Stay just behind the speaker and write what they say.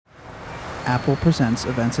Apple presents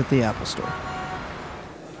Events at the Apple Store.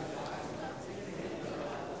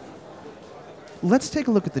 Let's take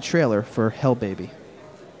a look at the trailer for Hell Baby.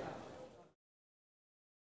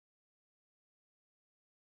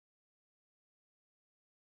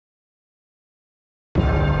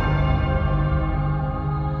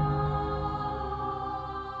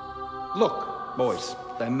 Look, boys,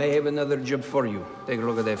 I may have another job for you. Take a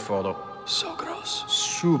look at that photo. So gross.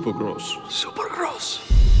 Super gross. Super gross.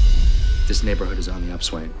 This neighborhood is on the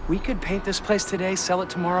upswing. We could paint this place today, sell it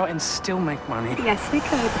tomorrow, and still make money. Yes, we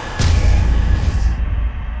could.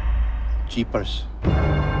 Jeepers.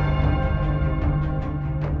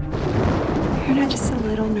 You're not just a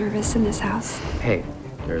little nervous in this house. Hey,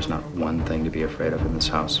 there's not one thing to be afraid of in this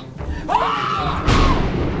house.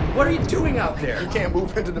 What are you doing out there? You can't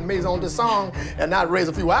move into the Maison de Sang and not raise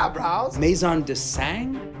a few eyebrows. Maison de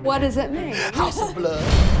Sang? What does it mean? House of Blood.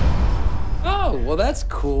 Oh, well, that's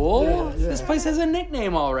cool. This place has a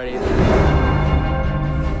nickname already.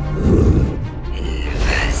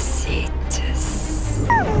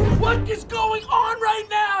 What is going on right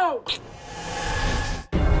now?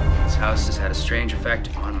 This house has had a strange effect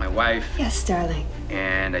on my wife, Yes, darling.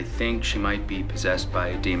 and I think she might be possessed by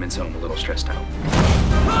a demon, so I'm a little stressed out.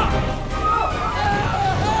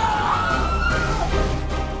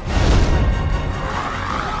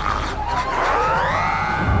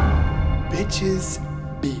 Bitches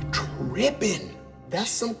be tripping. That's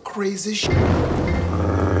some crazy shit.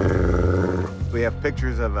 We have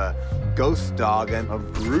pictures of a ghost dog and a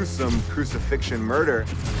gruesome crucifixion murder.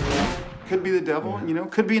 Could be the devil, you know,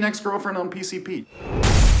 could be an ex-girlfriend on PCP.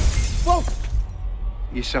 Whoa!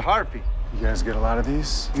 It's a harpy. You guys get a lot of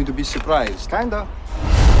these? You'd be surprised. Kinda.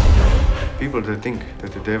 People that think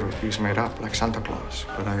that the devil is made up like Santa Claus,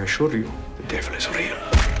 but I assure you, the devil is real.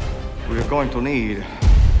 We're going to need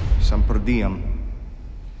some per diem.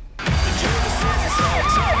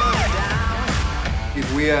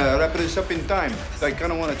 If we wrap this up in time, I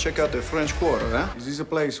kind of want to check out the French Quarter, huh? Is this a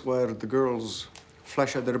place where the girls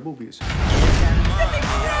flash out their boobies?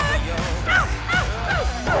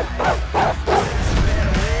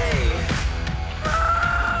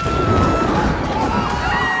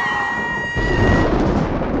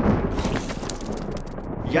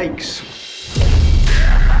 Yikes.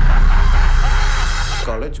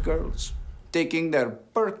 College girls taking their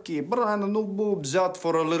perky brand new boobs out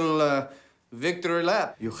for a little victory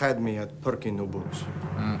lap. You had me at perky new boobs.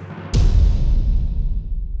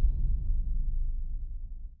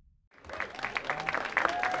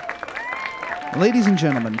 Ladies and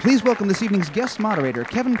gentlemen, please welcome this evening's guest moderator,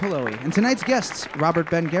 Kevin Polowy, and tonight's guests, Robert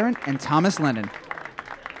Ben Garant and Thomas Lennon.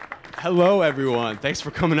 Hello, everyone. Thanks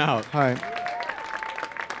for coming out. Hi.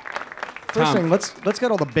 First Tom. thing, let's get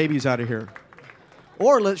all the babies out of here.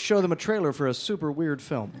 Or let's show them a trailer for a super weird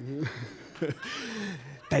film.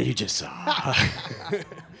 That you just saw.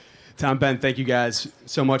 Tom, Ben, thank you guys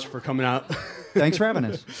so much for coming out. Thanks for having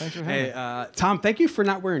us. Thanks for having me. Hey, Tom, thank you for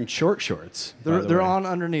not wearing short shorts. by the They're way. on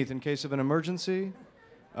underneath in case of an emergency.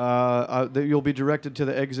 You'll be directed to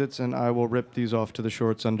the exits, and I will rip these off to the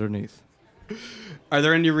shorts underneath. Are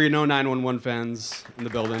there any Reno 911 fans in the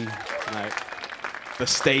building tonight? The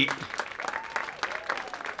state.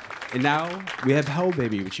 And now we have Hell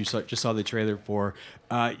Baby, which you just saw the trailer for.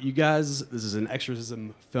 You guys, this is an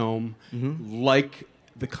exorcism film, like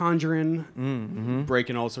The Conjuring,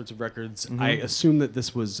 breaking all sorts of records. I assume that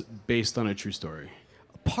this was based on a true story.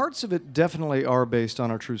 Parts of it definitely are based on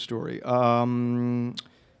a true story.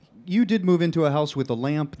 You did move into a house with a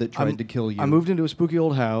lamp that tried to kill you. I moved into a spooky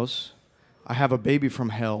old house. I have a baby from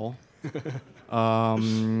hell.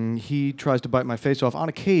 He tries to bite my face off on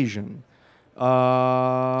occasion.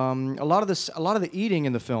 A lot of the eating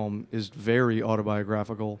in the film is very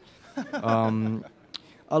autobiographical.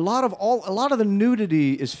 A lot of the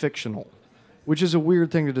nudity is fictional, which is a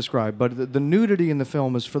weird thing to describe. But the nudity in the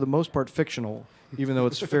film is for the most part fictional, even though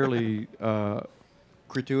it's fairly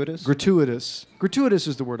gratuitous. Gratuitous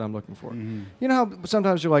is the word I'm looking for. You know how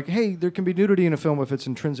sometimes you're like, hey, there can be nudity in a film if it's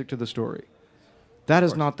intrinsic to the story. That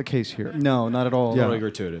is not the case here. No, not at all. Yeah. Totally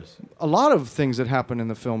gratuitous. A lot of things that happen in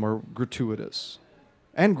the film are gratuitous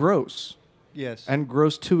and gross. Yes. And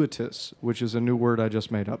gross-tuitous, which is a new word I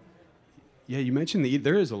just made up. Yeah, you mentioned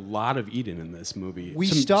there is a lot of eating in this movie. We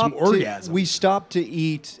some stopped orgasm. we stopped to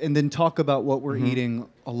eat and then talk about what we're eating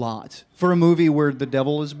a lot. For a movie where the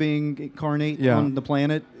devil is being incarnate on the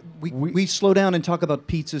planet, we slow down and talk about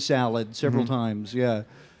pizza salad several times. Yeah.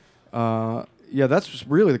 Yeah, that's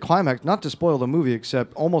really the climax. Not to spoil the movie,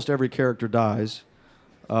 except almost every character dies.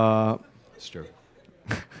 It's true.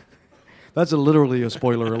 That's literally a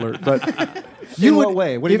spoiler alert. But In what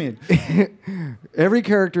way? What do you mean? Every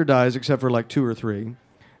character dies except for like 2 or 3,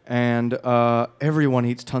 and everyone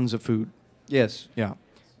eats tons of food. Yes. Yeah.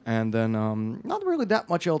 And then not really that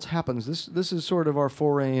much else happens. This is sort of our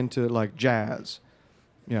foray into like jazz.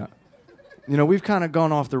 Yeah. You know, we've kind of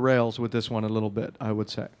gone off the rails with this one a little bit, I would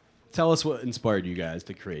say. Tell us what inspired you guys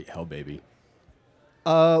to create Hell Baby.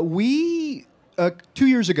 We 2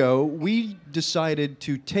 years ago, we decided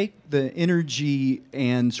to take the energy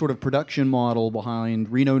and sort of production model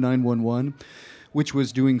behind Reno 911, which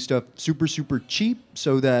was doing stuff super, super cheap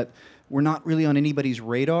so that we're not really on anybody's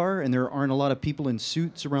radar and there aren't a lot of people in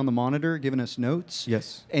suits around the monitor giving us notes.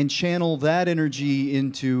 Yes. And channel that energy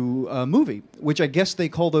into a movie, which I guess they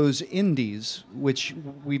call those indies, which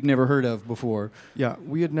we've never heard of before. Yeah,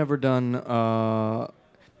 we had never done...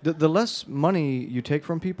 The less money you take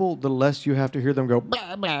from people, the less you have to hear them go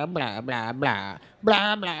blah, blah, blah, blah, blah,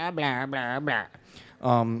 blah, blah, blah, blah,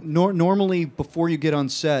 blah. Normally, before you get on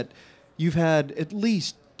set, you've had at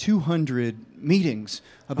least 200 meetings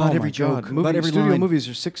about every joke, about every studio line. movies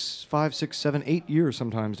are 6, 5, 6, 7, 8 years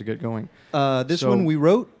sometimes to get going. This one we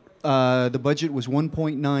wrote. The budget was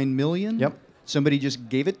 $1.9 million. Yep. Somebody just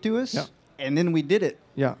gave it to us. Yep. And then we did it.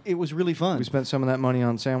 Yeah. It was really fun. We spent some of that money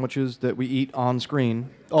on sandwiches that we eat on screen.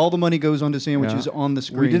 All the money goes onto sandwiches on the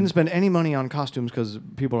screen. We didn't spend any money on costumes because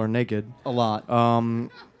people are naked. A lot.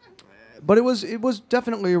 But it was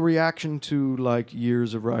definitely a reaction to like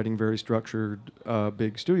years of writing very structured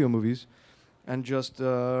big studio movies, and just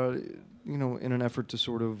in an effort to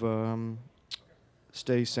sort of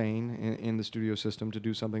stay sane in the studio system, to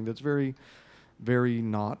do something that's very, very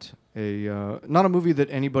not a movie that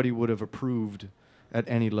anybody would have approved at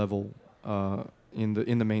any level in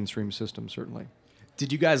the mainstream system, certainly.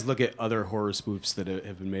 Did you guys look at other horror spoofs that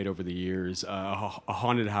have been made over the years? A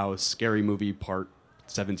Haunted House, Scary Movie Part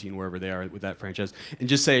 17, wherever they are with that franchise, and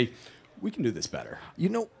just say, we can do this better? You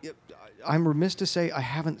know, I'm remiss to say I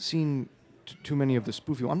haven't seen too many of the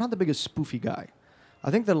spoofy. I'm not the biggest spoofy guy.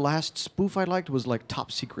 I think the last spoof I liked was like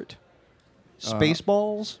Top Secret.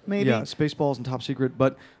 Spaceballs, maybe? Yeah, Spaceballs and Top Secret.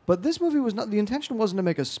 But this movie was not. The intention wasn't to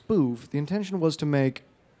make a spoof. The intention was to make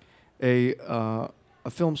a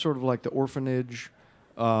film sort of like The Orphanage,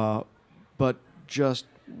 but just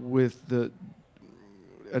with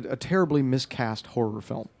a terribly miscast horror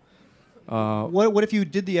film. What if you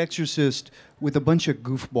did The Exorcist with a bunch of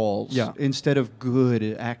goofballs instead of good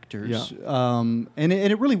actors? Yeah. And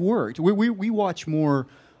it really worked. We watch more,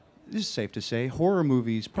 this is safe to say, horror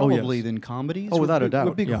movies probably than comedies. Oh, without a doubt.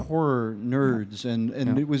 We're big horror nerds,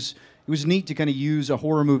 and it was neat to kind of use a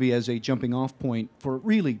horror movie as a jumping off point for a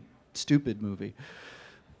really stupid movie.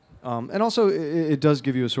 And also, it does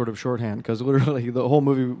give you a sort of shorthand, because literally the whole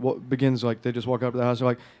movie begins like they just walk up to the house. They're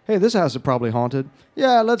like, hey, this house is probably haunted.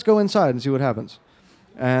 Yeah, let's go inside and see what happens.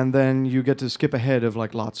 And then you get to skip ahead of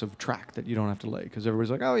like lots of track that you don't have to lay, because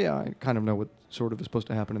everybody's like, oh, yeah, I kind of know what sort of is supposed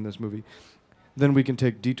to happen in this movie. Then we can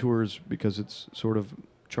take detours because it's sort of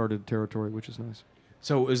charted territory, which is nice.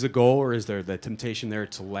 So is the goal, or is there the temptation there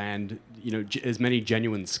to land, as many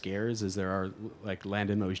genuine scares as there are like land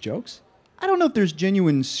in those jokes? I don't know if there's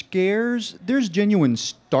genuine scares. There's genuine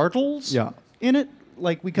startles in it.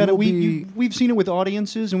 Like we've seen it with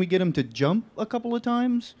audiences, and we get them to jump a couple of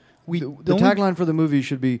times. The tagline for the movie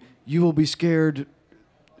should be, "You will be scared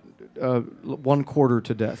 1/4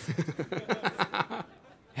 to death."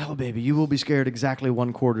 Hell, baby, you will be scared exactly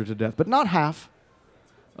 1/4 to death, but not half.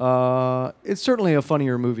 It's certainly a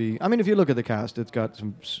funnier movie. I mean, if you look at the cast, it's got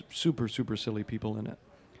some super, super silly people in it.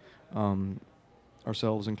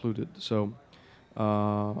 Ourselves included. So,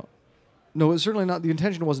 no, it's certainly not. The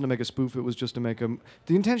intention wasn't to make a spoof. It was just to make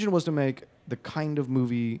the intention was to make the kind of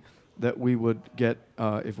movie that we would get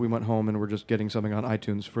if we went home and were just getting something on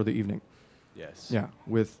iTunes for the evening. Yes. Yeah,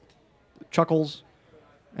 with chuckles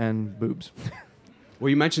and boobs. Well,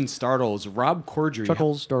 you mentioned startles. Rob Corddry.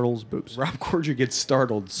 Chuckles, startles, boobs. Rob Corddry gets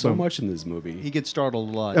startled so much in this movie. He gets startled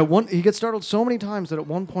a lot. He gets startled so many times that at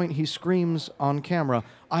one point he screams on camera,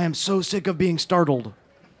 "I am so sick of being startled."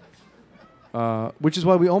 Which is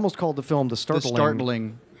why we almost called the film The Startling. The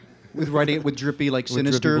Startling. With writing it with drippy, like With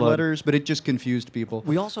sinister drippy blood. letters, but it just confused people.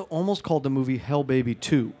 We also almost called the movie Hell Baby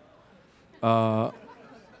 2.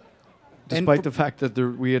 Despite the fact that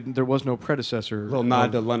there was no predecessor. A little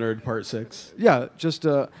nod to Leonard Part 6. Yeah, just...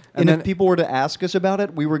 and then if people were to ask us about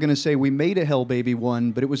it, we were going to say we made a Hell Baby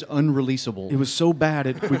 1, but it was unreleasable. It was so bad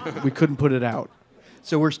we couldn't put it out.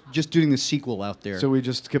 So we're just doing the sequel out there. So we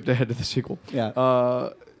just skipped ahead to the sequel.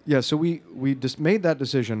 Yeah. So we just made that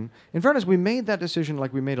decision. In fairness, we made that decision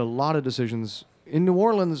like we made a lot of decisions. In New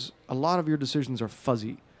Orleans, a lot of your decisions are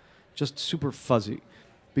fuzzy. Just super fuzzy.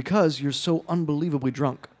 because you're so unbelievably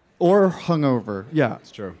drunk. Or hungover. Yeah.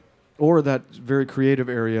 It's true. Or that very creative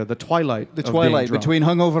area, the twilight. The of being twilight drunk. between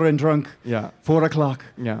hungover and drunk. Yeah. 4 o'clock.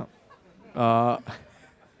 Yeah. But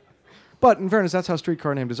in fairness, that's how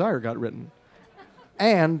Streetcar Named Desire got written.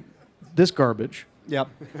 And this garbage. Yep.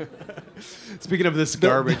 Speaking of this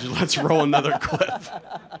garbage, let's roll another clip.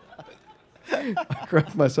 I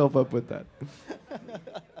cracked myself up with that.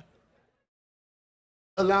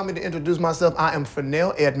 Allow me to introduce myself. I am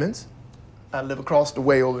Fernell Edmonds. I live across the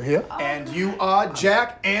way over here. And you are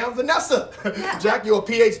Jack and Vanessa. Jack, you're a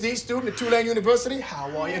PhD student at Tulane University. How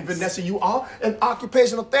are you? And Vanessa, you are an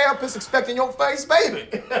occupational therapist expecting your face,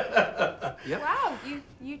 baby. Wow,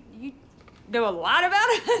 you know a lot about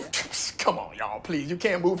us. Come on, y'all, please. You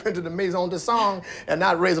can't move into the Maison de Song and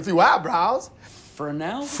not raise a few eyebrows.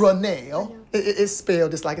 Fresnel? Fresnel. It's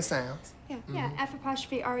spelled just like it sounds. Yeah,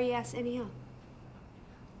 F''RESNEL.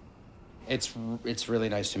 It's really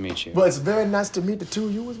nice to meet you. But it's very nice to meet the two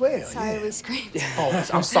of you as well. Sorry, we screamed. Oh,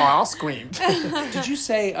 I'm sorry, I screamed. Did you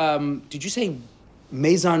say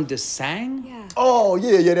Maison de Sang? Yeah. Oh,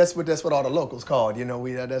 yeah, that's what all the locals called. You know,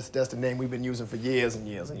 that's the name we've been using for years and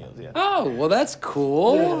years and years. Yeah. Oh, well, that's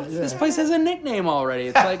cool. This place has a nickname already.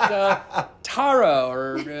 It's like Tara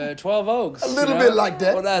or 12 Oaks. A little bit like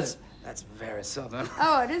that. Well, that's very southern.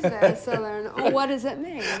 Oh, it is very southern. Oh, what does it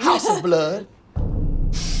mean? House of Blood.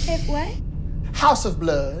 If what? House of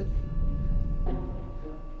Blood.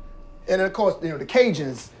 And of course, you know, the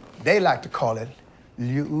Cajuns, they like to call it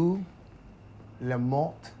Liu, Le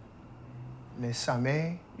Mort, Ne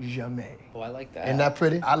Jamais Jamais. Oh, I like that. Isn't that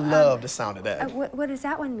pretty? I love the sound of that. What does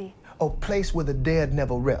that one mean? A place where the dead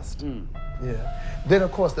never rest. Yeah. Then,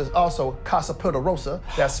 of course, there's also Casa Poderosa.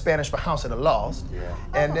 That's Spanish for House of the Lost. Yeah.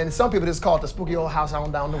 And then some people just call it the spooky old house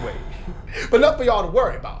on down the way. But nothing for y'all to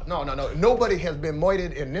worry about. No. Nobody has been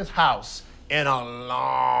murdered in this house in a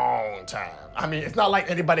long time. I mean, it's not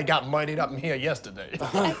like anybody got murdered up in here yesterday.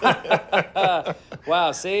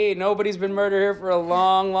 Wow, see? Nobody's been murdered here for a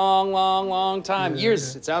long time.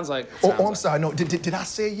 Years, it sounds like. I'm sorry. No, did I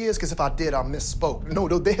say years? Because if I did, I misspoke. No,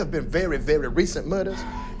 they have been very, very recent murders.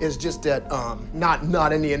 It's just that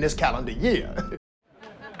not any in this calendar year.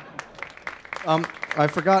 I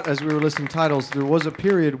forgot as we were listing titles, there was a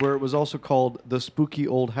period where it was also called The Spooky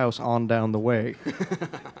Old House on Down the Way.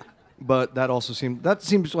 But that also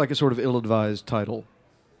seems like a sort of ill-advised title.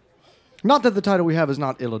 Not that the title we have is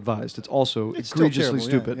not ill-advised. It's also egregiously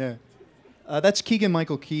stupid. Yeah. That's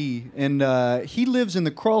Keegan-Michael Key, and he lives in the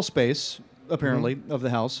crawl space, apparently, of the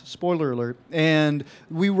house. Spoiler alert. And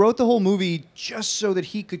we wrote the whole movie just so that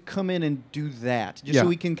he could come in and do that. Just so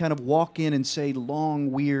he can kind of walk in and say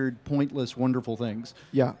long, weird, pointless, wonderful things.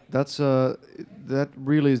 Yeah, that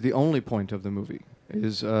really is the only point of the movie,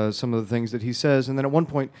 is some of the things that he says. And then at one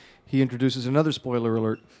point, he introduces another spoiler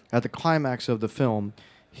alert. At the climax of the film,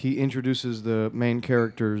 he introduces the main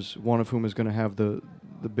characters, one of whom is going to have the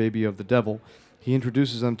baby of the devil. He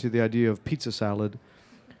introduces them to the idea of pizza salad,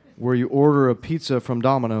 where you order a pizza from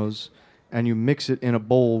Domino's and you mix it in a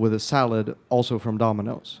bowl with a salad also from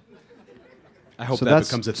Domino's. I hope so that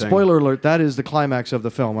becomes a thing. Spoiler alert, that is the climax of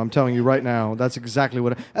the film. I'm telling you right now, that's exactly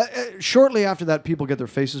what... shortly after that, people get their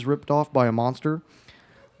faces ripped off by a monster,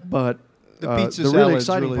 but the really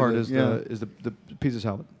exciting part is the pizza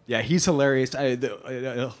salad. Yeah, he's hilarious. A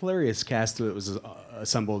hilarious cast that was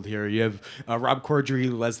assembled here. You have Rob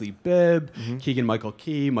Corddry, Leslie Bibb, Keegan-Michael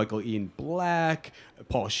Key, Michael Ian Black,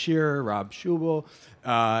 Paul Scheer, Rob Schubel.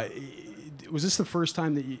 Was this the first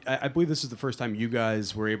time that I believe this is the first time you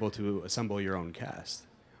guys were able to assemble your own cast?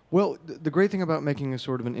 Well, the great thing about making a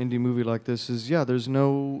sort of an indie movie like this is, there's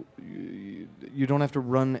no... You don't have to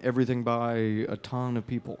run everything by a ton of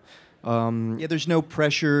people. There's no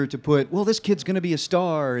pressure to put, well, this kid's going to be a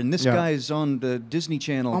star, and this guy's on the Disney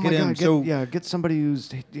Channel. Oh, my God, get somebody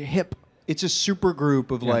who's hip. It's a super group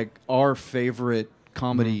of, like, our favorite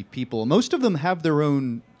comedy people. Most of them have their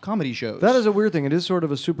own comedy shows. That is a weird thing. It is sort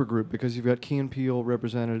of a super group, because you've got Key and Peele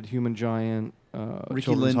represented, Human Giant, Ricky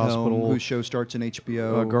Children's Lindholm, Hospital, whose show starts in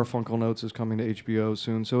HBO. Garfunkel Notes is coming to HBO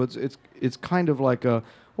soon. So it's kind of like what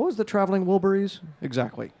was the Traveling Wilburys?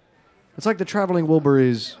 Exactly. It's like the Traveling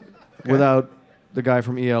Wilburys without the guy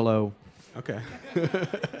from ELO. Okay.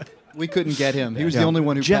 We couldn't get him. He was the only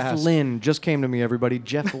one who Jeff passed. Lynne just came to me, everybody.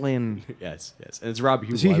 Jeff Lynne. Yes. And it's Rob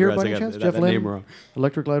Hughes. Is he here by any chance? Jeff Lynne? Name wrong.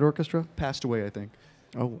 Electric Light Orchestra? Passed away, I think.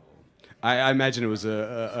 Oh. I imagine it was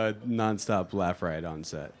a nonstop laugh riot on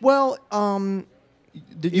set. Well,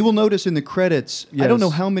 you will notice in the credits, I don't know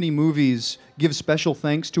how many movies give special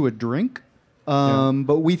thanks to a drink.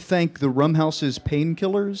 But we thank the Rumhouse's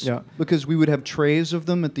painkillers Yeah. because we would have trays of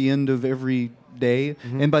them at the end of every day.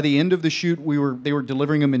 And by the end of the shoot, they were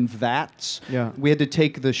delivering them in vats. Yeah. We had to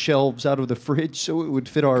take the shelves out of the fridge so it would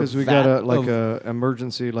fit our Because we vat got of- a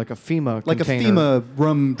emergency, like a FEMA like container. a FEMA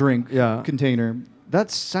rum drink Yeah. container. That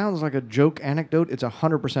sounds like a joke anecdote. It's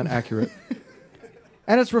 100% accurate.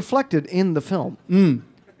 And it's reflected in the film,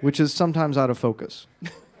 which is sometimes out of focus.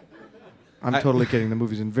 I'm totally kidding. The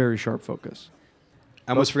movie's in very sharp focus.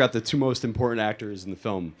 I almost forgot the two most important actors in the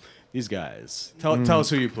film. These guys. Tell us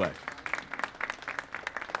who you play.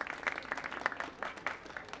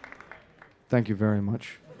 Thank you very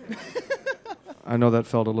much. I know that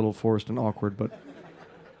felt a little forced and awkward,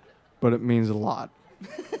 but it means a lot.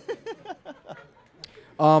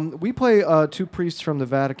 We play two priests from the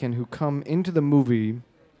Vatican who come into the movie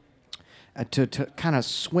to kind of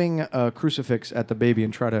swing a crucifix at the baby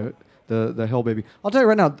and try to the hell baby. I'll tell you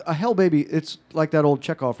right now, a hell baby, it's like that old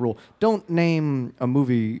Chekhov rule. Don't name a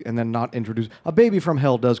movie and then not introduce. A baby from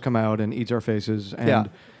hell does come out and eats our faces,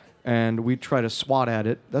 and we try to swat at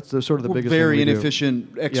it. That's the sort of the We're biggest very thing we do.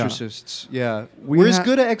 inefficient exorcists. Yeah, We we're as ha-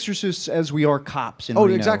 good at exorcists as we are cops in Oh,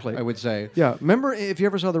 Reno, exactly. I would say. Yeah, remember if you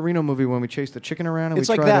ever saw the Reno movie when we chased the chicken around? And It's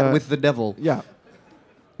we like tried that to- with the devil. Yeah,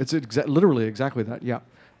 it's literally exactly that. Yeah,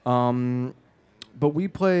 but we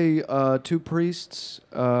play two priests.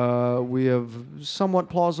 We have somewhat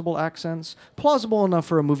plausible accents, plausible enough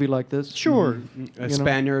for a movie like this. Sure, A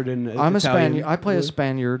Spaniard and I'm a Italian. Spaniard. I play a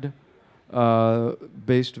Spaniard,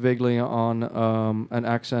 based vaguely on an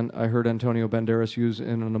accent I heard Antonio Banderas use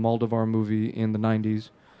in an Almodovar movie in the '90s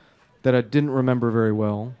that I didn't remember very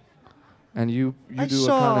well. And you I do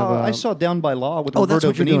saw, a kind of a... I saw Down by Law with Oh, Roberto that's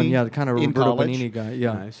what you're Benigni doing. Yeah, the kind of in Roberto college. Benigni guy.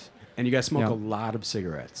 Yeah. Nice. And you guys smoke Yeah. a lot of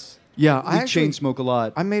cigarettes. Yeah, We chain smoke a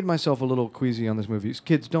lot. I made myself a little queasy on this movie.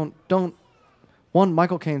 Kids, don't. One,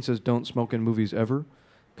 Michael Caine says don't smoke in movies ever,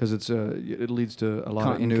 because it leads to a lot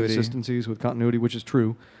of Continuity. inconsistencies with continuity, which is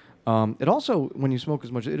true. It also, when you smoke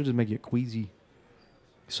as much, it does make you queasy.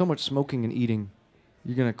 So much smoking and eating,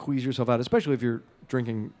 you're gonna quease yourself out, especially if you're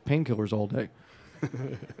drinking painkillers all day.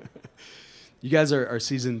 You guys are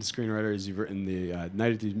seasoned screenwriters. You've written the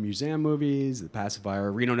Night at the Museum movies, The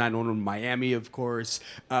Pacifier, Reno 911, Miami, of course.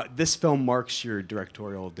 This film marks your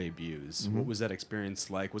directorial debuts. What was that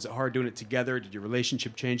experience like? Was it hard doing it together? Did your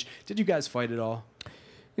relationship change? Did you guys fight at all?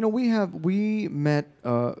 You know, we met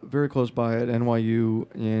very close by at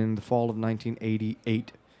NYU in the fall of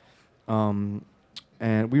 1988.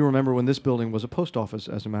 And we remember when this building was a post office,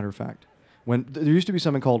 as a matter of fact. When there used to be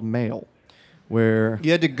something called mail, where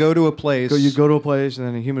You had to go to a place. you'd go to a place and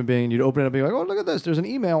then a human being, you'd open it up and be like, oh, look at this, there's an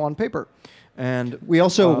email on paper. And We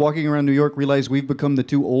also, walking around New York, realize we've become the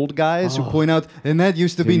two old guys who point out, and that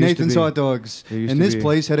used to There be used to Nathan's be- Hot Dogs. there used And to this be-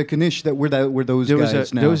 place had a Knish that were those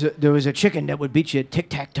guys now. there was a chicken that would beat you at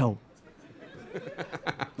tic-tac-toe.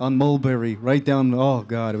 On Mulberry, right down. Oh,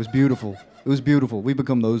 God, it was beautiful. It was beautiful. We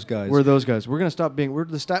become those guys. We're those guys. We're going to stop being, we're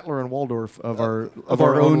the Statler and Waldorf of our youth.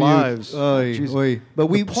 own lives. Oy, Jeez. oy. But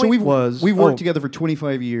The point we've was- worked oh. together for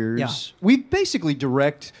 25 years. Yeah. We basically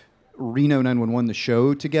direct Reno 911, the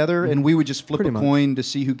show, together, and we would just flip Pretty a much. coin to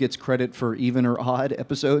see who gets credit for even or odd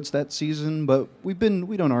episodes that season. But we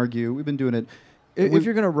don't argue. We've been doing it. If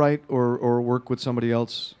you're going to write or work with somebody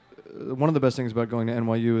else, one of the best things about going to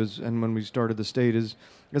NYU is, and when we started the state, is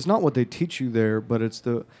it's not what they teach you there, but it's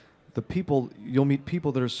the people. You'll meet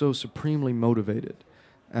people that are so supremely motivated.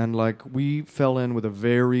 And like we fell in with a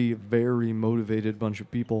very, very motivated bunch of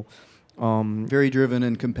people. Very driven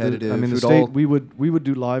and competitive. I mean, the Who'd state, all- we would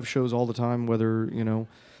do live shows all the time, whether,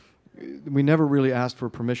 we never really asked for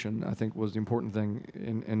permission, I think was the important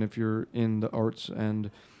thing. And if you're in the arts and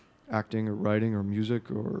acting or writing or music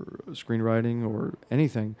or screenwriting or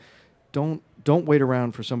anything, don't wait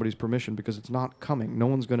around for somebody's permission, because it's not coming. No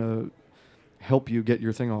one's going to help you get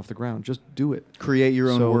your thing off the ground. Just do it. Create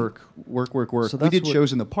your own So- work. So we that's did what-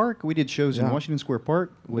 shows in the park. We did shows in Yeah. Washington Square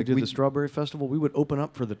Park. We did the Strawberry Festival. We would open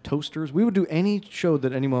up for the Toasters. We would do any show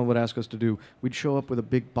that anyone would ask us to do. We'd show up with a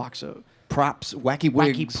big box of props, wacky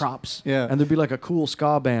wigs. props. Yeah. And there'd be like a cool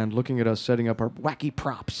ska band looking at us setting up our wacky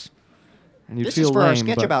props. And you'd This feel is for our lame,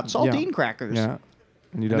 sketch but- about saltine yeah. crackers. Yeah.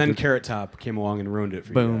 And, you'd And have then to- Carrot Top came along and ruined it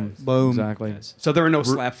for Boom. you guys. Boom. Exactly. So there were no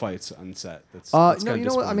slap fights on set. That's No, kinda you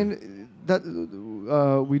know what? I disappointing. mean,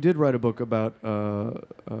 that we did write a book about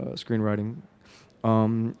screenwriting,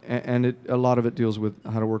 and a lot of it deals with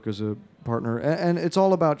how to work as a partner, and it's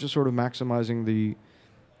all about just sort of maximizing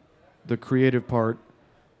the creative part,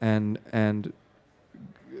 and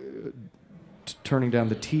turning down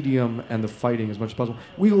the tedium and the fighting as much as possible.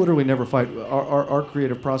 We literally never fight. Our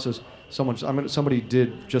creative process. Somebody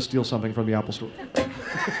did just steal something from the Apple Store.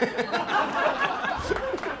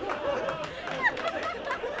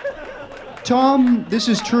 Tom, this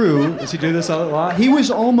is true. Does he do this a lot? He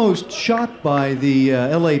was almost shot by the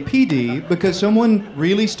LAPD because someone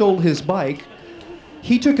really stole his bike.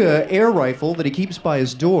 He took an air rifle that he keeps by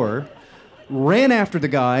his door, ran after the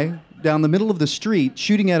guy down the middle of the street,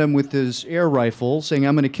 shooting at him with his air rifle, saying,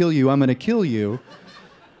 "I'm going to kill you, I'm going to kill you."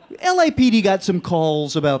 LAPD got some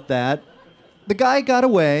calls about that. The guy got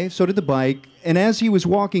away, so did the bike, and as he was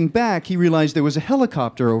walking back, he realized there was a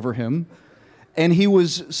helicopter over him, and he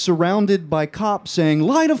was surrounded by cops saying,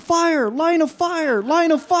 "Line of fire, line of fire, line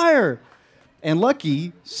of fire." And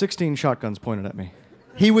lucky, 16 shotguns pointed at me.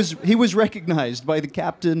 he was recognized by the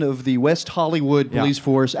captain of the West Hollywood police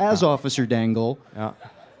force as Officer Dangle. Yeah.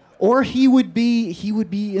 Or he would be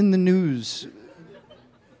in the news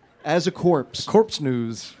as a corpse. Corpse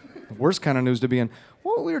news. The worst kind of news to be in.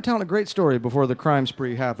 Well, we were telling a great story before the crime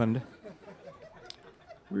spree happened.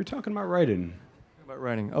 We were talking about writing. About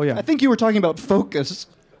writing. Oh, yeah. I think you were talking about focus.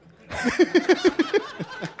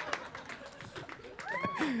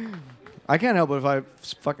 I can't help it if I have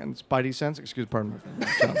fucking spidey sense. Pardon me.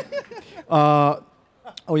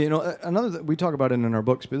 Oh, you know, another we talk about it in our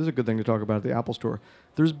books, but this is a good thing to talk about at the Apple Store.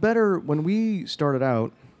 There's better, when we started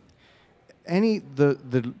out,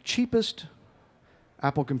 the cheapest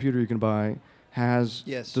Apple computer you can buy has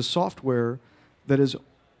the software that is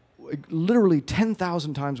literally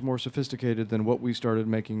 10,000 times more sophisticated than what we started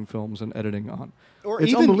making films and editing on. Or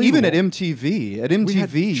it's even at MTV. At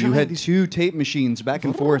MTV, you had these- two tape machines back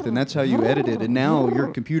and forth, and that's how you edited. And now your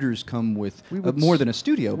computers come with more than a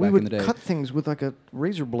studio back in the day. We would cut things with like a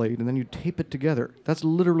razor blade, and then you tape it together. That's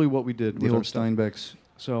literally what we did. The with old our stuff. Steinbecks.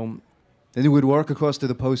 So, then we would walk across to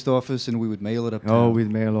the post office, and we would mail it up. Oh,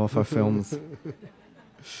 we'd mail off our films.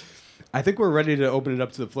 I think we're ready to open it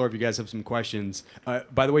up to the floor if you guys have some questions.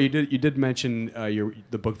 By the way, you did mention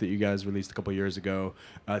the book that you guys released a couple years ago.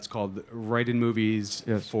 It's called Writing Movies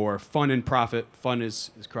for Fun and Profit. Fun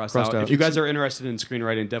is crossed out. If you guys are interested in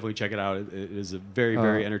screenwriting, definitely check it out. It is a very,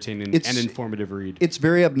 very entertaining and informative read. It's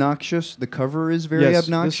very obnoxious. The cover is very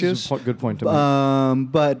obnoxious. This is a good point to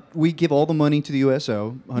make. But we give all the money to the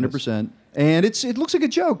USO, 100%. Yes. And it looks like a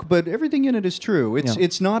joke, but everything in it is true.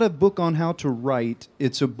 It's not a book on how to write.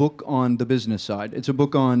 It's a book on the business side. It's a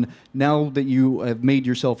book on, now that you have made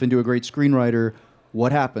yourself into a great screenwriter,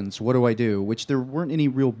 what happens? What do I do? Which there weren't any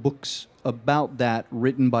real books about that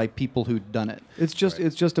written by people who'd done it. It's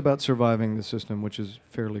just about surviving the system, which is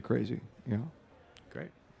fairly crazy. Yeah.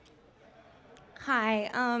 Great. Hi,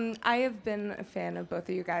 I have been a fan of both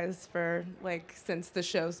of you guys for since the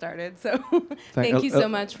show started. So thank you so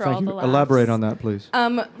much for all the laughs. Elaborate on that, please.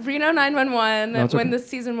 Reno 911. No, it's when okay. the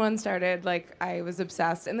season 1 started, I was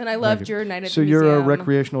obsessed, and then I loved your night at So the museum. you're a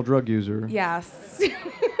recreational drug user. Yes.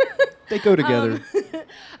 They go together.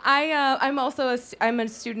 I'm also I'm a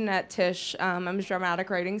student at Tisch. I'm a dramatic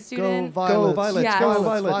writing student. Go Violets. Yes, Go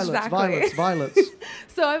Violets. exactly. Violets.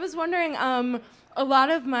 So I was wondering, a lot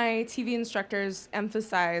of my TV instructors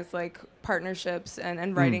emphasize partnerships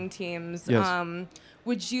and writing teams. Yes.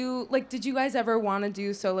 Did you guys ever want to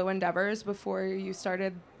do solo endeavors before you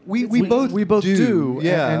started? We both do.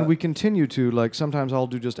 Yeah. And we continue to. Sometimes I'll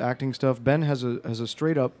do just acting stuff. Ben has a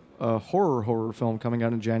straight up horror film coming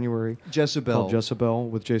out in January. Jezebel. Called Jezebel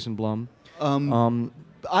with Jason Blum.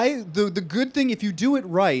 The good thing, if you do it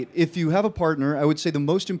right, if you have a partner, I would say the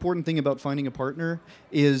most important thing about finding a partner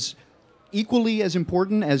is equally as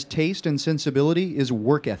important as taste and sensibility is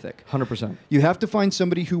work ethic. 100%. You have to find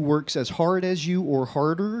somebody who works as hard as you or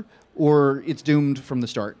harder, or it's doomed from the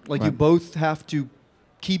start. You both have to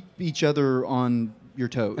keep each other on your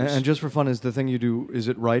toes. And just for fun, is the thing you do, is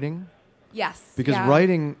it writing? Yes. Because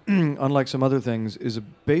writing, unlike some other things, is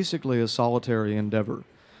basically a solitary endeavor.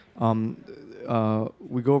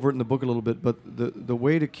 We go over it in the book a little bit, but the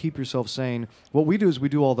way to keep yourself sane, what we do is we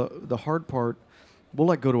do all the hard part.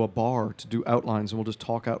 We'll go to a bar to do outlines, and we'll just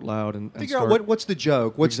talk out loud and figure out what's the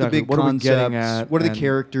joke, what's the big concepts, what are the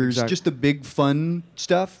characters, just the big fun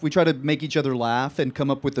stuff. We try to make each other laugh and come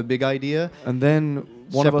up with a big idea. And then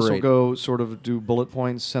one of us will go sort of do bullet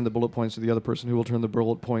points, send the bullet points to the other person, who will turn the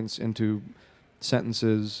bullet points into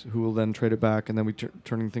sentences, who will then trade it back, and then we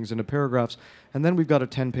turning things into paragraphs. And then we've got a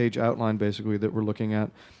 10-page outline, basically, that we're looking at.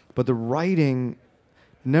 But the writing...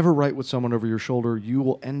 Never write with someone over your shoulder. You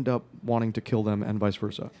will end up wanting to kill them, and vice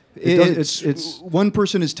versa. It's one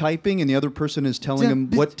person is typing and the other person is telling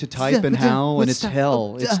them what to type and how, and it's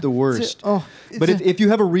hell. It's the worst. But if you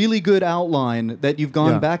have a really good outline that you've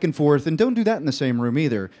gone back and forth, and don't do that in the same room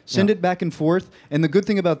either. Send it back and forth. And the good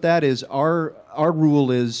thing about that is our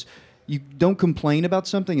rule is You don't complain about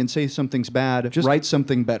something and say something's bad. Just write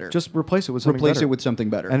something better. Just replace it with something Replace better. it with something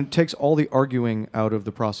better. And it takes all the arguing out of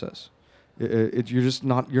the process.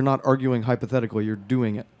 You're not arguing hypothetically. You're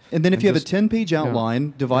doing it. And then if you have a 10-page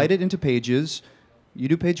outline, divide it into pages. You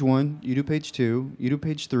do page 1, you do page 2, you do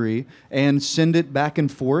page 3, and send it back and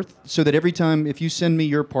forth so that every time, if you send me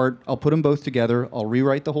your part, I'll put them both together, I'll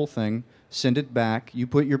rewrite the whole thing, send it back, you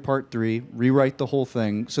put your part 3, rewrite the whole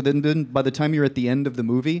thing. So then by the time you're at the end of the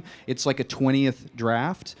movie, it's like a 20th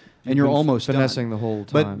draft, and you're almost finessing done. the whole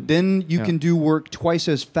time. But then you can do work twice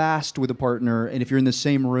as fast with a partner, and if you're in the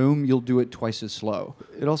same room, you'll do it twice as slow.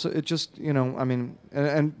 It just, I mean,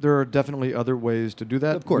 and there are definitely other ways to do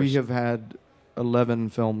that. Of course. We have had 11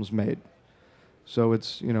 films made. So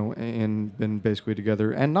it's, and been basically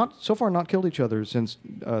together and so far not killed each other since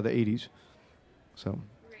the 80s. So.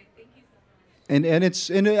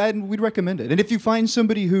 And we'd recommend it. And if you find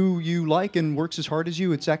somebody who you like and works as hard as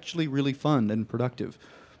you, it's actually really fun and productive.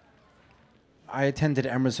 I attended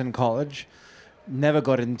Emerson College, never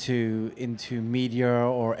got into media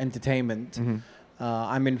or entertainment.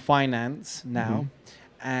 I'm in finance now.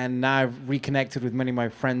 And now I've reconnected with many of my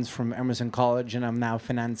friends from Emerson College, and I'm now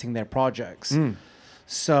financing their projects.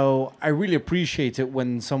 So I really appreciate it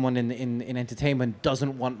when someone in entertainment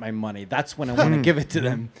doesn't want my money. That's when I want to give it to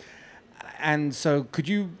them. And so could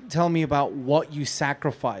you tell me about what you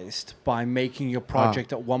sacrificed by making your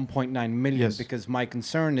project at 1.9 million? Yes. Because my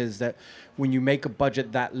concern is that when you make a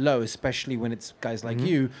budget that low, especially when it's guys like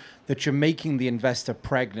you, that you're making the investor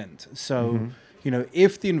pregnant. So...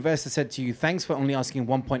 if the investor said to you, thanks for only asking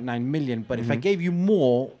 1.9 million, but if I gave you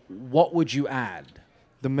more, what would you add?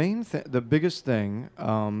 The biggest thing,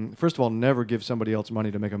 first of all, never give somebody else money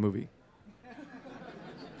to make a movie.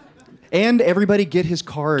 And everybody get his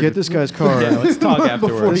card. Get this guy's card. Let's talk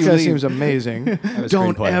afterwards. This guy seems amazing.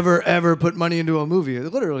 Don't screenplay. ever put money into a movie.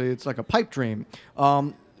 Literally, it's like a pipe dream.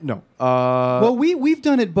 No. Well, we've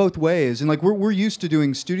done it both ways, and like we're used to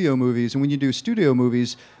doing studio movies, and when you do studio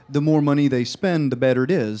movies, the more money they spend, the better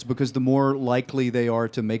it is, because the more likely they are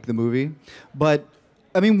to make the movie. But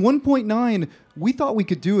I mean, 1.9, we thought we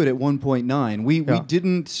could do it at 1.9. We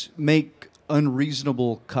didn't make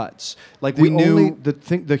unreasonable cuts. Like we knew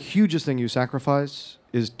the hugest thing you sacrifice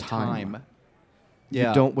is time.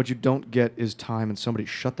 Yeah. What you don't get is time, and somebody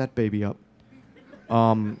shut that baby up.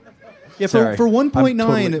 Yeah, for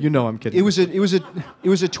 1.9, I'm kidding. It was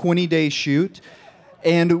a 20-day shoot,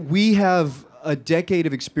 and we have a decade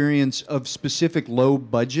of experience of specific low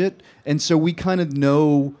budget, and so we kind of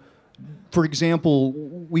know. For example,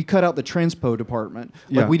 we cut out the transpo department.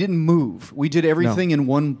 Like we didn't move. We did everything in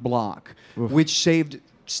one block, which saved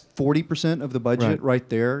 40% of the budget right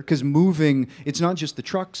there. Because moving, it's not just the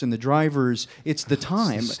trucks and the drivers; it's the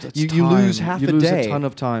time. You lose half a day. You lose a ton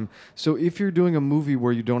of time. So if you're doing a movie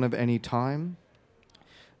where you don't have any time,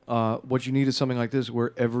 what you need is something like this,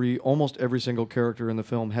 where almost every single character in the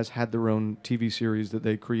film has had their own TV series that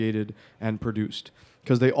they created and produced.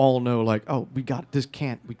 Because they all know, like, oh, we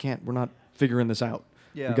can't, we're not figuring this out.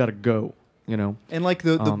 Yeah. We got to go. And like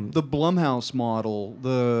the Blumhouse model,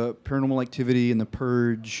 the Paranormal Activity and the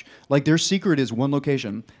Purge, like their secret is one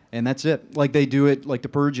location, and that's it. Like they do it, like the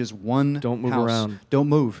Purge is one Don't move house. around. Don't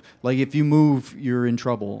move. Like if you move, you're in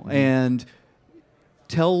trouble. And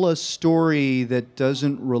tell a story that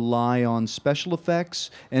doesn't rely on special effects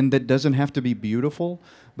and that doesn't have to be beautiful.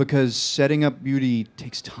 Because setting up beauty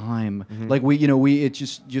takes time. Like it's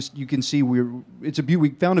just you can see we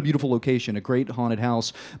found a beautiful location, a great haunted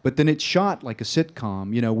house, but then it's shot like a sitcom.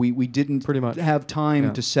 We didn't pretty much have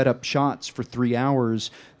time to set up shots for 3 hours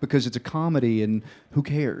because it's a comedy and who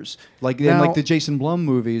cares? Like the Jason Blum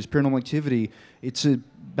movies, Paranormal Activity, it's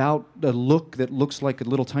about a look that looks like a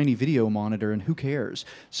little tiny video monitor, and who cares?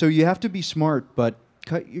 So you have to be smart, but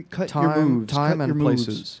cut your moves, time cut and your moves.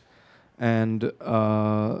 places. And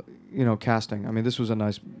casting. I mean, this was a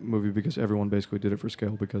nice movie because everyone basically did it for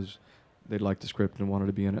scale because they liked the script and wanted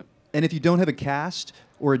to be in it. And if you don't have a cast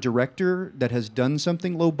or a director that has done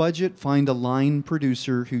something low budget, find a line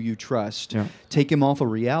producer who you trust. Yeah. Take him off a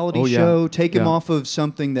reality show. Take him off of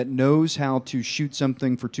something that knows how to shoot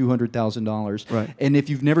something for $200,000. Right. And if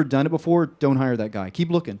you've never done it before, don't hire that guy. Keep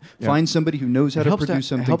looking. Yeah. Find somebody who knows how to produce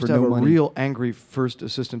something for no money. It helps to have a real angry first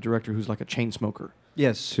assistant director who's like a chain smoker.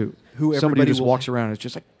 Yes. Too. Who somebody everybody just will- walks around and is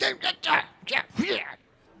just like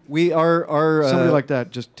We our somebody like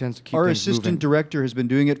that just tends to keep our things assistant moving. director has been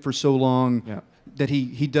doing it for so long Yeah. that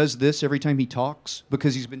he does this every time he talks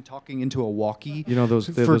because he's been talking into a walkie those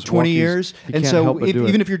for those 20 walkies, years. you And can't so help but do it.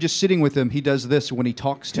 even if you're just sitting with him, he does this when he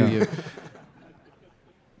talks to you.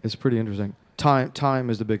 It's pretty interesting. Time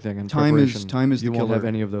is the big thing. And Time is preparation. the You won't have killer.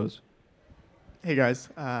 any of those. Hey guys,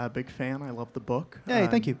 big fan. I love the book. Hey,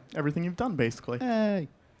 thank you. Everything you've done, basically. Hey.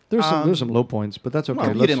 There's some low points, but that's okay.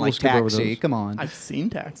 Well, you didn't like skip over Taxi. those. Come on. I've seen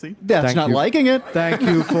Taxi. That's Thank not you. liking it. Thank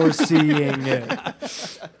you for seeing it.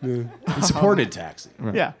 He supported Taxi.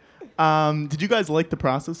 Right. Yeah. Did you guys like the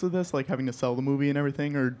process of this, like having to sell the movie and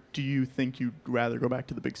everything, or do you think you'd rather go back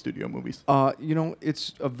to the big studio movies?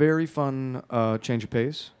 It's a very fun change of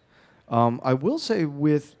pace. I will say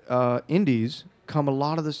with indies come a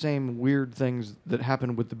lot of the same weird things that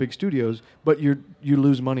happen with the big studios, but you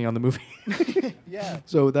lose money on the movie. Yeah.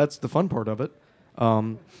 So that's the fun part of it.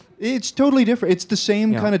 It's totally different. It's the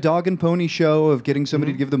same kind of dog and pony show of getting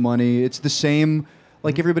somebody to give the money. It's the same,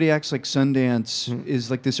 like everybody acts like Sundance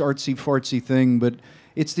is like this artsy fartsy thing, but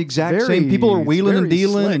it's the exact same. People are wheeling and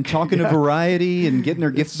dealing and talking to Variety and getting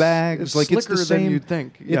their gift bags. It's Like it's slicker the same. than you'd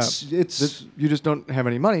think. It's you just don't have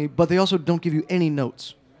any money, but they also don't give you any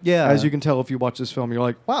notes. Yeah. As you can tell if you watch this film, you're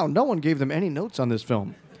like, wow, no one gave them any notes on this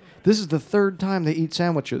film. This is the third time they eat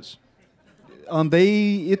sandwiches.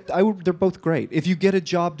 They're both great. If you get a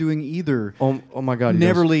job doing either, oh my God, you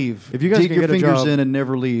never guys- leave. If you guys dig can your get a fingers job- in and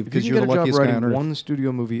never leave If you because can you're get the a job luckiest guy on writing earth. one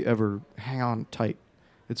studio movie ever, hang on tight.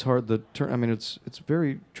 It's hard to turn. I mean, it's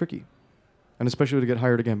very tricky, and especially to get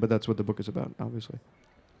hired again. But that's what the book is about, obviously.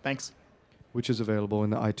 Thanks. Which is available in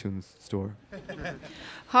the iTunes store.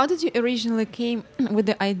 How did you originally came with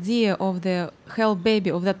the idea of the Hell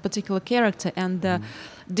Baby, of that particular character? And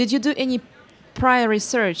did you do any prior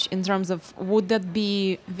research in terms of would that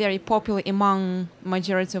be very popular among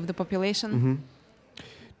majority of the population? Mm-hmm.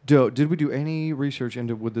 Did we do any research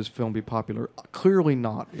into would this film be popular? Clearly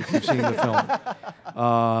not. If you've seen the film,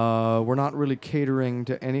 we're not really catering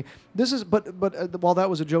to any. This is, but while that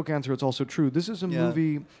was a joke answer, it's also true. This is a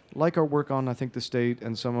movie like our work on I think The State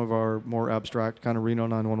and some of our more abstract kind of Reno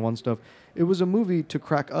 911 stuff. It was a movie to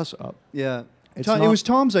crack us up. Yeah. It's It not- was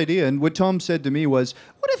Tom's idea, and what Tom said to me was,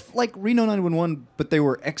 "What if like Reno 911, but they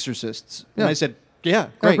were exorcists?" And I said, "Yeah,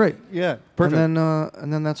 great, great, yeah, perfect."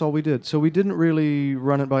 And then that's all we did. So we didn't really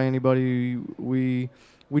run it by anybody. We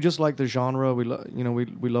just like the genre. We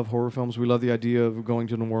love horror films. We love the idea of going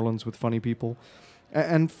to New Orleans with funny people,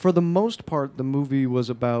 and for the most part, the movie was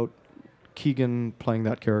about Keegan playing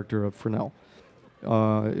that character of Fresnel.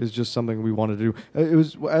 Is just something we wanted to do. It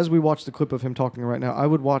was as we watched the clip of him talking right now. I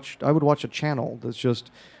would watch a channel that's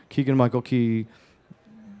just Keegan Michael Key,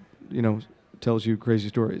 tells you crazy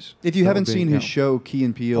stories. If you That haven't would be, seen his show, Key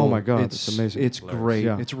and Peele, oh my God, it's amazing. It's great.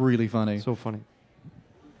 Yeah. It's really funny. So funny.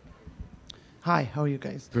 Hi, how are you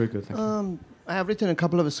guys? Very good, thank you. I have written a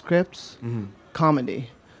couple of scripts,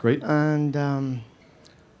 comedy. Great. And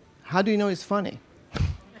how do you know it's funny?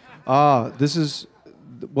 That's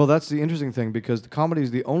the interesting thing because the comedy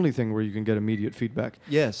is the only thing where you can get immediate feedback.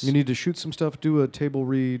 Yes. You need to shoot some stuff, do a table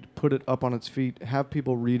read, put it up on its feet, have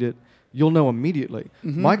people read it. You'll know immediately.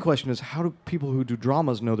 Mhm. My question is, how do people who do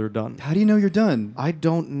dramas know they're done? How do you know you're done? I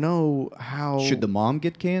don't know how. Should the mom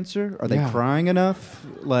get cancer? Are they Yeah. crying enough?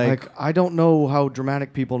 Like I don't know how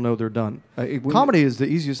dramatic people know they're done. Comedy is the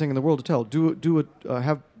easiest thing in the world to tell.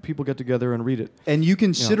 Have people get together and read it. And you can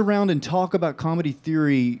Yeah. sit around and talk about comedy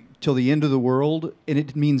theory till the end of the world, and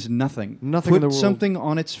it means nothing. Nothing Put in the world. something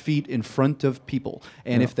on its feet in front of people,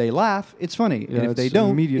 and Yeah. if they laugh, it's funny, Yeah, and if they it's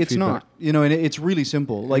don't, immediate it's feedback. not. And it's really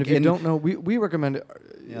simple. And Like, if you and don't know, we recommend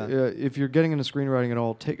Yeah. if you're getting into screenwriting at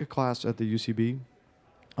all, take a class at the UCB,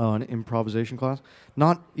 an improvisation class.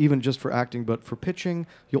 Not even just for acting, but for pitching.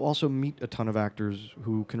 You'll also meet a ton of actors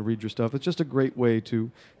who can read your stuff. It's just a great way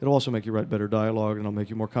to. It'll also make you write better dialogue, and it'll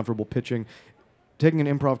make you more comfortable pitching. Taking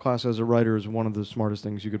an improv class as a writer is one of the smartest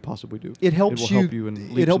things you could possibly do. It helps will help you in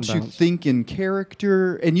leaps It helps and you bounds. think in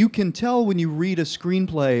character, and you can tell when you read a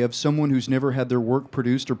screenplay of someone who's never had their work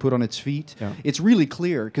produced or put on its feet. Yeah. It's really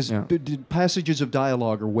clear because Yeah. passages of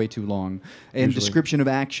dialogue are way too long, and Usually. description of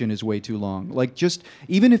action is way too long. Like, just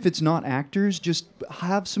even if it's not actors, just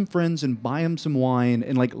have some friends and buy them some wine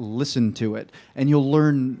and like listen to it, and you'll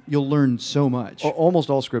learn so much.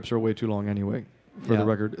 Almost all scripts are way too long anyway. For Yeah. the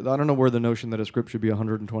record, I don't know where the notion that a script should be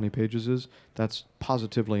 120 pages is. That's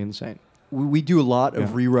positively insane. We do a lot of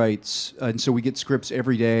Yeah. rewrites, and so we get scripts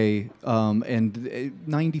every day, and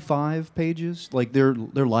 95 pages. Like they're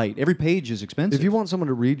light. Every page is expensive. If you want someone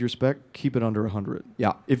to read your spec, keep it under 100.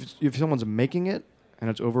 Yeah. If someone's making it and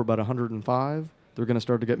it's over about 105, they're going to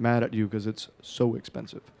start to get mad at you because it's so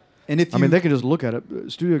expensive. And if I mean, you- they can just look at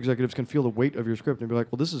it. Studio executives can feel the weight of your script and be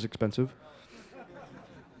like, "Well, this is expensive."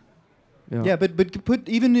 Yeah, but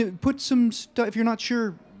put some stuff. If you're not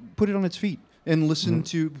sure, put it on its feet and listen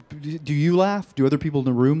to. Do you laugh? Do other people in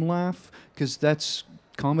the room laugh? Because that's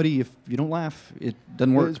comedy. If you don't laugh, it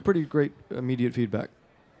doesn't work. It's pretty great immediate feedback.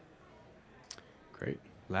 Great.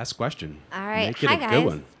 Last question. All right. Make it Hi, a guys. good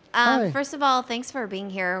one. First of all, thanks for being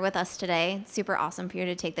here with us today. It's super awesome for you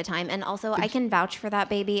to take the time. And also, I can vouch for that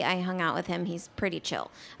baby. I hung out with him. He's pretty chill.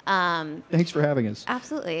 Thanks for having us.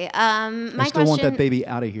 Absolutely. I still want that baby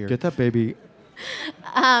out of here. Get that baby.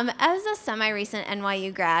 As a semi-recent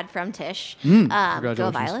NYU grad from Tisch, go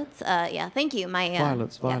Congratulations. Violets. Yeah, thank you. My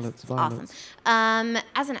Violets. Yes, it's awesome.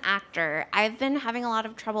 As an actor, I've been having a lot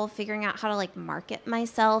of trouble figuring out how to like market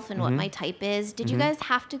myself and what my type is. Did you guys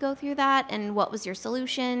have to go through that? And what was your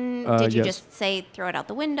solution? Did you yes. just say throw it out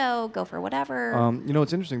the window, go for whatever? You know,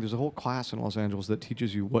 it's interesting. There's a whole class in Los Angeles that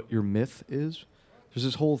teaches you what your myth is. There's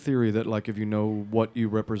this whole theory that, like, if you know what you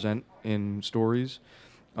represent in stories,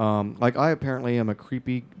 like I apparently am a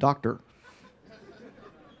creepy doctor.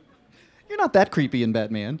 You're not that creepy in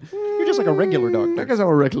Batman. You're just like a regular doctor. I guess I'm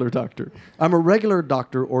a regular doctor. I'm a regular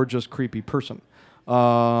doctor or just creepy person.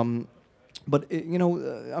 But you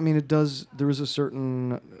know, I mean, it does. There is a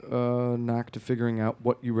certain knack to figuring out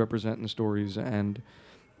what you represent in stories and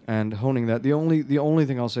honing that. The only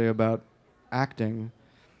thing I'll say about acting,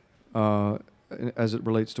 as it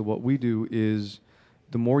relates to what we do, is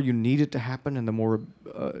the more you need it to happen and the more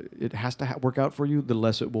it has to work out for you, the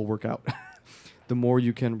less it will work out. The more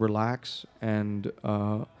you can relax and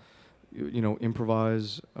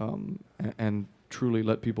improvise and truly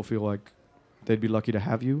let people feel like they'd be lucky to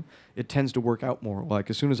have you, it tends to work out more. Like,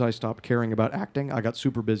 as soon as I stopped caring about acting, I got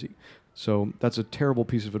super busy. So that's a terrible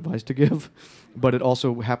piece of advice to give, but it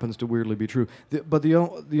also happens to weirdly be true. But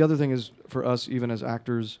the other thing is, for us, even as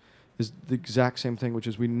actors, is the exact same thing, which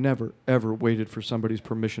is we never, ever waited for somebody's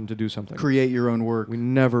permission to do something. Create your own work. We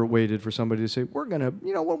never waited for somebody to say, we're going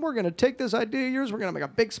to take this idea of yours, we're going to make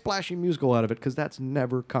a big splashy musical out of it, because that's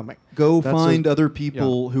never coming. Go find other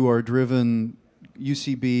people who are driven,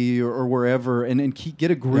 UCB or wherever, and get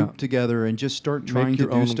a group together and just start trying to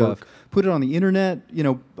do stuff. Work. Put it on the internet,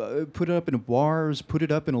 put it up in bars, put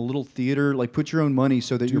it up in a little theater, like put your own money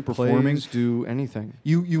so that you're performing. Plays, do anything.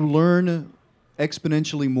 You learn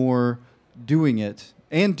exponentially more doing it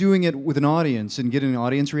and doing it with an audience and getting an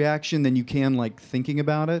audience reaction than you can like thinking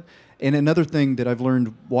about it. And another thing that I've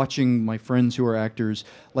learned watching my friends who are actors,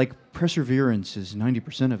 like perseverance is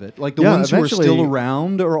 90% of it. Like the ones who are still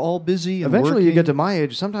around are all busy and eventually working. You get to my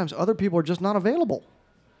age, sometimes other people are just not available.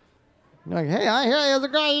 You're like, hey, I hear you're the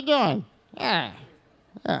guy you doing. Yeah,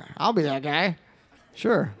 I'll be that guy.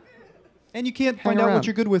 Sure. And you can't find out what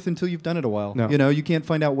you're good with until you've done it a while. No. You can't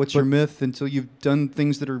find out what's your myth until you've done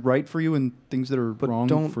things that are right for you and things that are wrong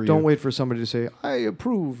for you. Don't wait for somebody to say, I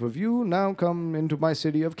approve of you, now come into my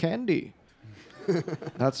city of candy.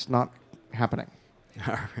 That's not happening.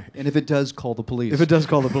 All right. And if it does, call the police. If it does,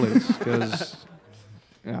 call the police. Because,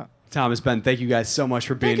 yeah. Thomas, Ben, thank you guys so much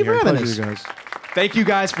for being Thank you here. for having us. You guys. Thank you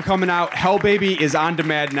guys for coming out. Hell Baby is on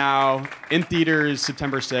demand now in theaters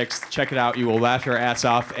September 6th. Check it out. You will laugh your ass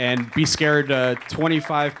off and be scared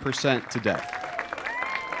 25% to death.